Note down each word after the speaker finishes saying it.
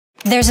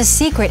There's a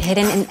secret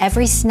hidden in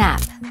every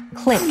snap,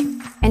 click,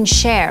 and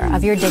share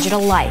of your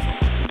digital life.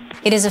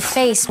 It is a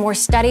face more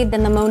studied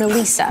than the Mona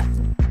Lisa.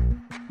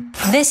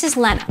 This is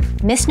Lena,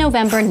 Miss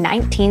November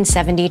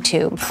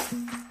 1972,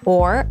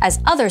 or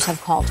as others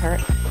have called her,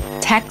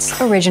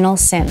 Tech's original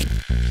sin.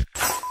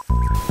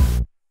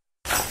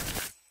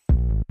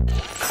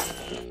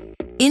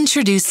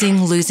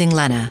 Introducing Losing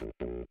Lena.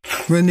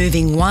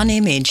 Removing one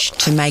image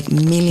to make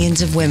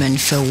millions of women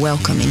feel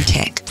welcome in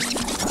tech.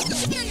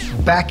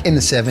 Back in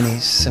the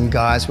 70s, some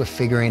guys were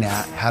figuring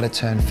out how to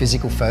turn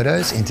physical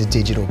photos into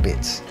digital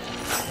bits.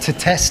 To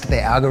test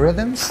their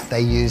algorithms,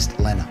 they used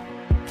Lena.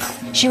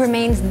 She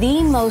remains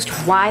the most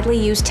widely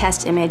used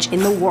test image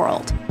in the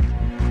world.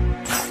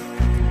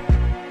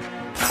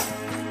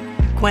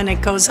 When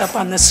it goes up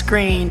on the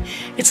screen,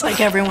 it's like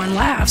everyone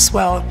laughs.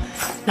 Well,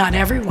 not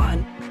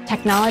everyone.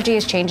 Technology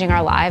is changing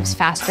our lives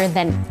faster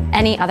than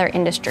any other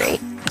industry.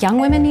 Young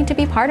women need to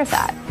be part of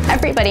that.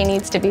 Everybody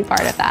needs to be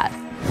part of that.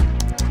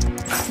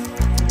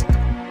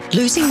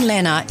 Losing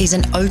Lena is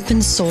an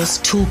open source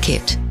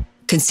toolkit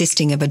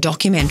consisting of a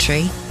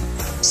documentary,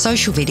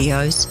 social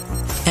videos,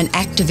 an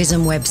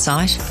activism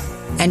website,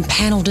 and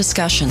panel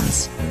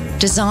discussions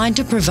designed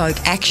to provoke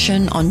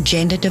action on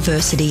gender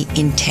diversity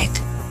in tech.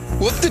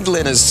 What did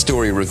Lena's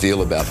story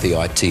reveal about the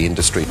IT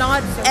industry?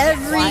 Not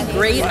every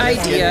great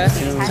idea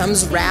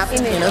comes wrapped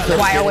in a hood.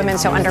 Why are women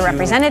so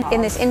underrepresented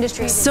in this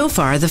industry? So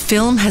far, the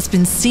film has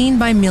been seen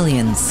by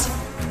millions.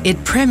 It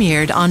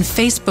premiered on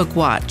Facebook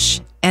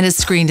Watch and is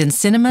screened in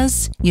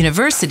cinemas,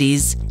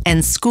 universities,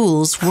 and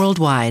schools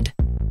worldwide.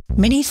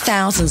 Many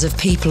thousands of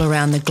people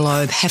around the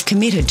globe have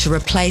committed to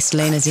replace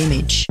Lena's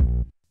image.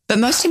 But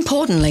most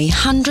importantly,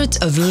 hundreds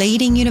of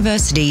leading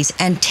universities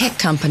and tech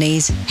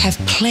companies have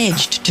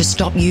pledged to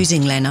stop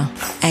using Lena,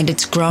 and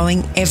it's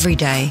growing every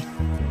day.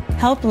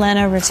 Help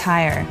Lena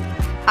retire.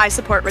 I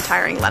support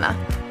retiring Lena.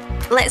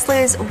 Let's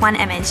lose one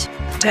image.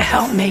 To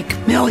help make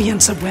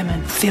millions of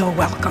women feel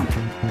welcome.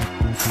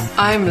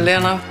 I'm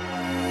Lena.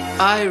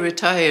 I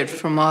retired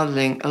from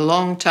modeling a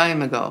long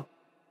time ago.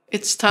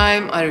 It's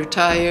time I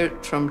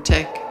retired from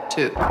tech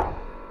too.